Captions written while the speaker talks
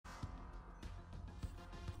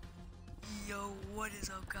Yo, what is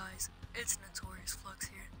up, guys? It's Notorious Flux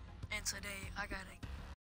here, and today I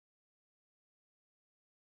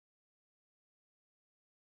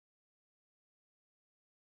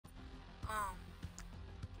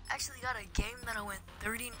actually got a game that I went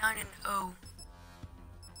 39-0,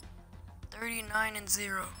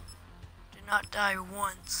 39-0. Did not die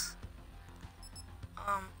once.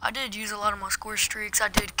 I did use a lot of my score streaks. I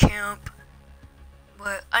did camp,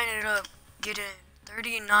 but I ended up getting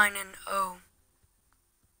 39-0.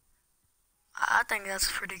 I think that's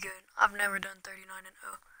pretty good. I've never done 39-0.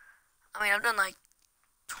 I mean, I've done like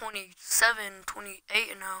 27, 28-0,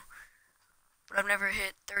 but I've never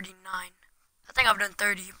hit 39. I think I've done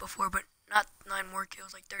 30 before, but not 9 more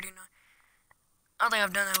kills, like 39. I don't think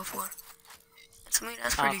I've done that before. And to me,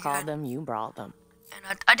 that's pretty good. I called them, you brought them.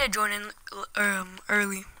 And I did join in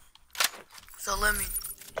early, so let me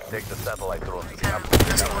take the satellite drone. Kind of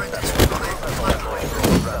fast forward this real quick.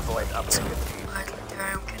 Alright, there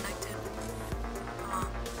I am connected.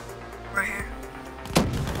 Right here.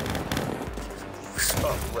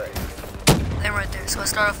 Then right there. So I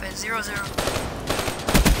start off at 0-0.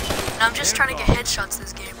 And I'm just trying to get headshots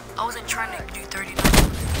this game. I wasn't trying to do 39.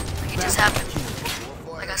 Like, it just happened.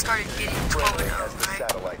 Like, I started getting 12-0, right?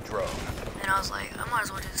 And I was like, I might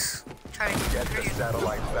as well just try to get 30.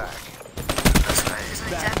 Satellite back. That's right, isn't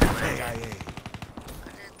exactly what I did. I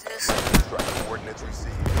did this. Coordinates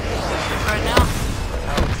received. Right now,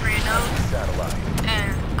 3-0.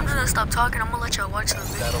 And I'm just gonna stop talking. I'm gonna let y'all watch the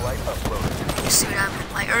video. Satellite uploaded. You see what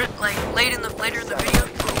happened. Like later in the video,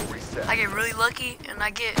 I get really lucky and I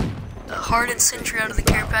get a hardened sentry out of the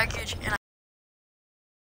care package and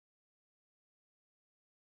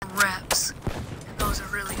wraps. And those are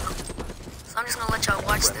really good. So I'm just gonna let y'all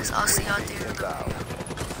watch this. I'll see y'all at the end of the video.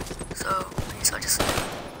 So, peace. I just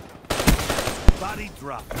body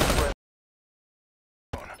drop.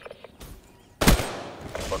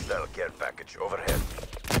 Hostile care package overhead.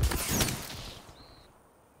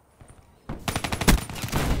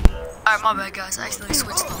 Alright, my bad, guys. I accidentally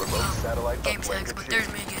switched the game tags, but there's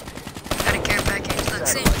me again. Got a care package. Look,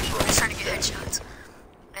 see, I'm just trying to get headshots.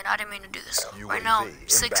 And I didn't mean to do this. Right now, 6-0.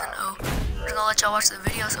 I'm just gonna let y'all watch the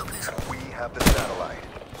video, so peace. We have the satellite.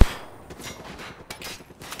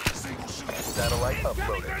 Satellite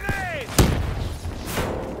uploaded.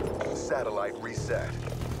 Satellite reset.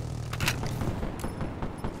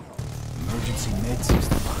 Emergency med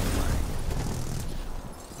system online.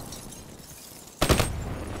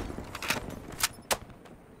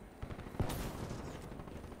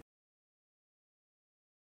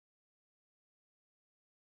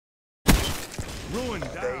 Ruined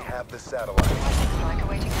down. They have the satellite.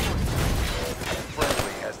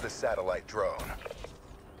 Friendly has the satellite drone.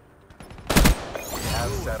 We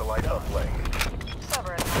have satellite uplink.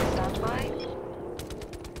 Sovereign, stand by.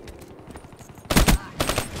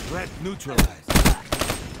 Threat neutralized.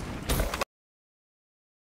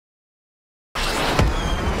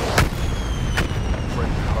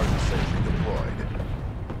 Friendly hardened sentry deployed.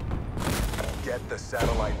 Get the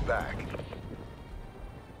satellite back.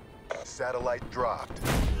 Satellite dropped.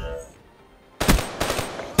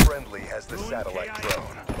 Friendly has the satellite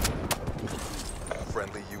drone.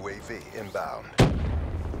 Friendly UAV inbound.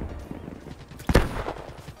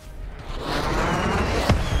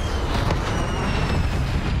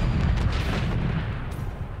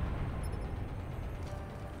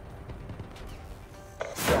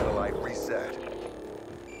 Satellite reset.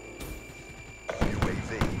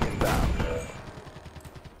 UAV inbound.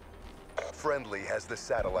 Friendly has the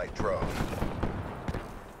satellite drone.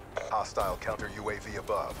 Hostile counter UAV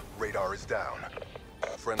above. Radar is down.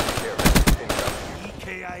 Friendly carrier incoming.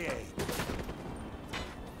 EKIA.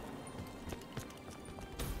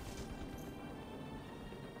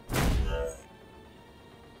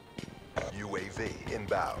 UAV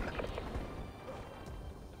inbound.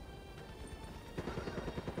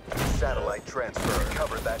 Satellite transfer.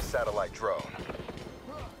 Cover that satellite drone.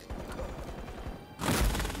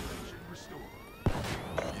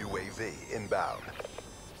 UAV inbound.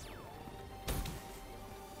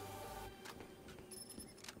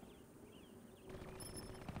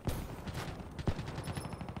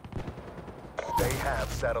 They have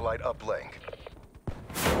satellite uplink.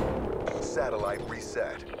 Satellite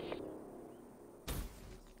reset.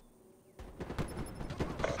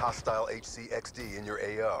 Hostile HCXD in your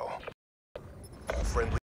AO.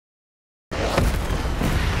 Friendly.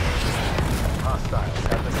 Hostiles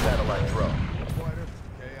have the satellite drone.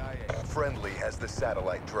 Friendly has the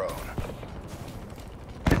satellite drone.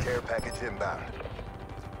 Care package inbound.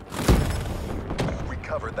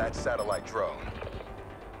 Recover that satellite drone.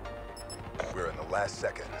 We're in the last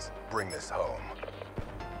seconds. Bring this home.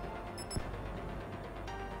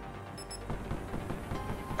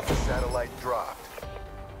 Satellite dropped.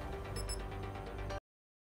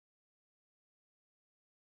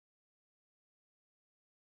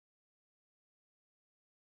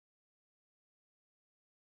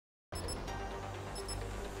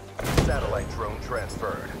 Satellite drone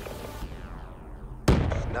transferred.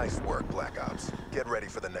 Nice work, Black Ops. Get ready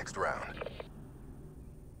for the next round.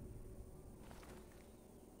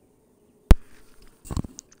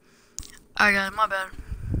 Alright guys, my bad.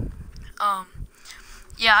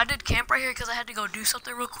 Yeah, I did camp right here because I had to go do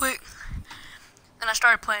something real quick. Then I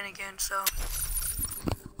started playing again, so.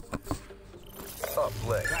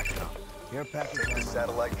 Uplink. Care package Take the on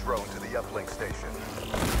satellite drone to the uplink station.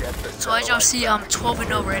 Get the So as y'all see, I'm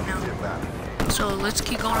 12-0 right now. So let's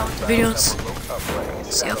keep going on with the videos.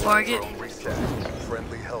 See how far I get.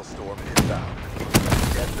 Friendly Hellstorm inbound.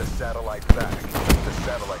 Get the satellite back. The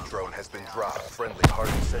satellite drone has been dropped. Friendly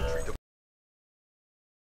hardened sentry.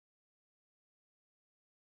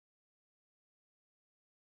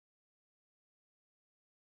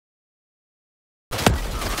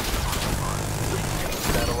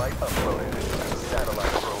 Satellite uploaded.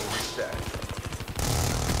 Satellite drone reset.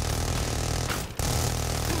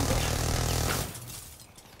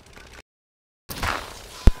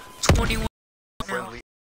 Now. Friendly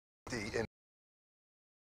D in.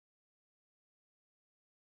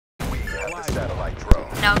 We have the satellite drone.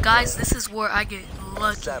 Now guys, this is where I get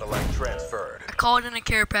lucky. Satellite transferred. I called in a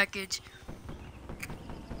care package.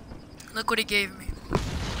 Look what he gave me.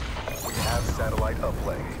 We have satellite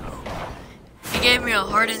uplink. He gave me a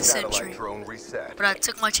hardened Satellite sentry. drone reset. But I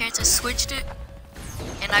took my chances, switched it,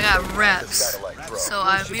 and I got wraps. So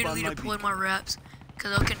I immediately deployed my wraps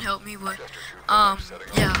because it can help me with,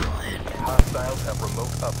 yeah. Hostiles have remote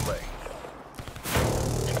uplink.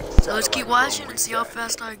 So let's keep watching and see how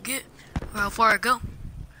fast I get, or how far I go.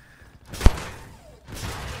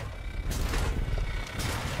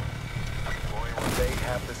 They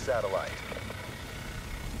have the satellite.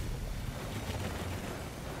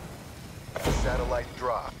 Satellite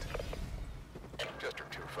dropped.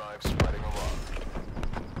 District 2-5 spreading along.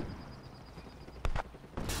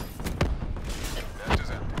 Nest is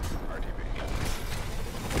empty. RTB.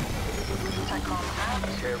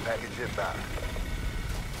 Care package inbound.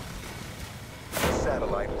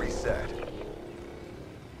 Satellite reset.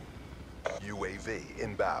 UAV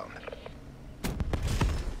inbound.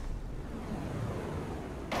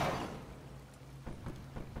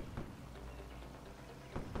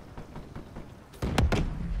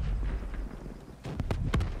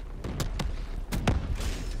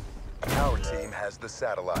 Our team has the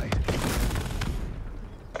satellite.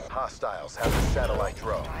 Hostiles have the satellite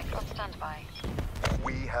drone. Strike on standby.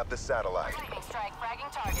 We have the satellite. Lightning strike,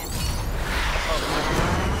 fragging target.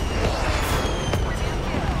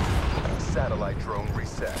 Satellite drone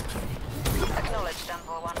reset. Acknowledged,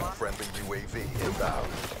 Denver 1-1. Friendly UAV inbound.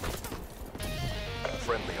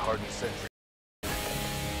 Friendly hardened sentry.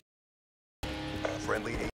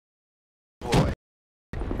 Friendly deploy.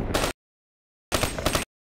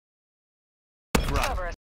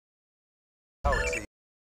 Cover. Our team.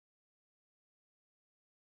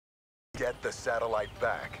 Get the satellite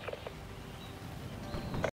back.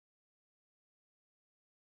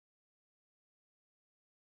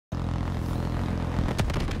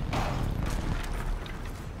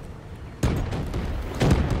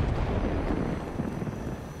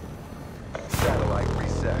 Satellite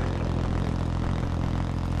reset.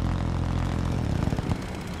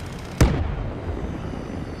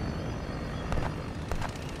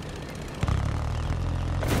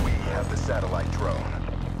 We have the satellite drone.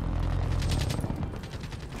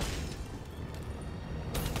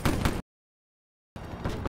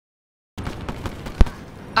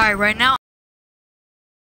 Alright, right now,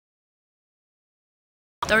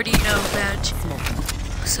 30 no badge.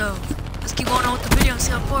 So let's keep going on with the video and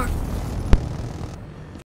see how far.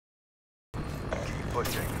 Keep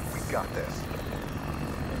pushing. We got this.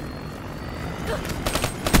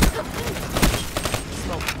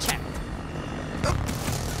 Smoke check.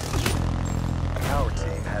 Our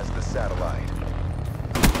team has the satellite.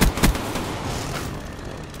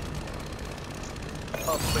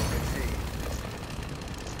 Uplink achieved.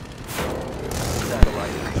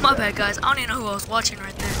 Satellite. My bad guys, I don't even know who I was watching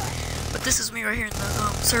right there. But this is me right here in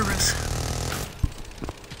the servers.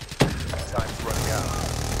 Time's running out.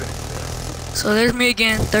 Finish this. So there's me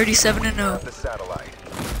again, 37 and 0. The satellite.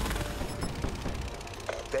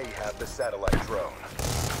 They have the satellite drone.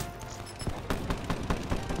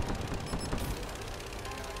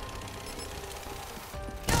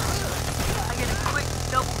 I get a quick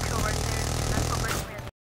double kill right there. That's what brings me at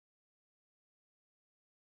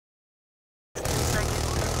second.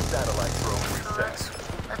 Satellite drone So reset.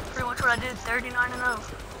 that's pretty much 39-0.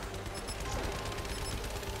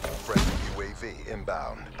 Friendly UAV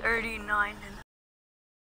inbound. 39 and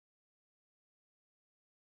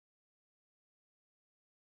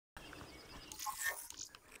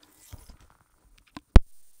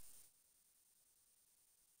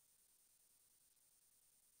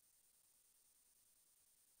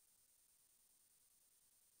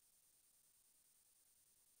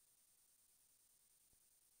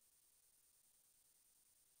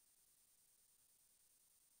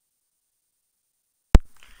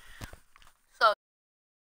so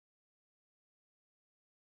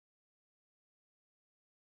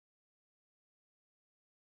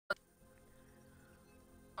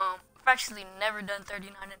I've actually never done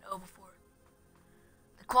 39-0 before.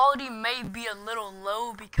 The quality may be a little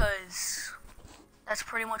low because that's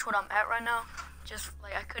pretty much what I'm at right now. Just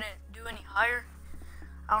like I couldn't do any higher.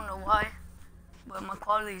 I don't know why, but my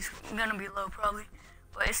quality is gonna be low probably.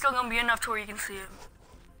 But it's still gonna be enough to where you can see it.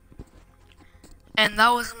 And that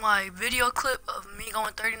was my video clip of me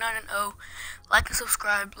going 39-0. Like and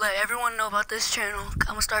subscribe. Let everyone know about this channel. I'm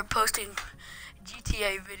gonna start posting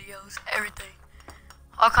GTA videos, everything.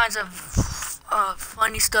 All kinds of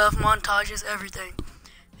funny stuff, montages, everything.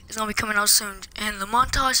 It's gonna be coming out soon. And the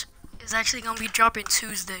montage is actually gonna be dropping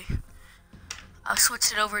Tuesday. I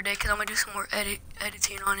switched it over today because I'm gonna do some more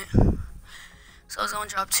editing on it. So it's gonna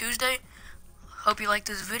drop Tuesday. Hope you like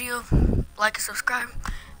this video. Like and subscribe.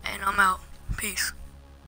 And I'm out. Peace.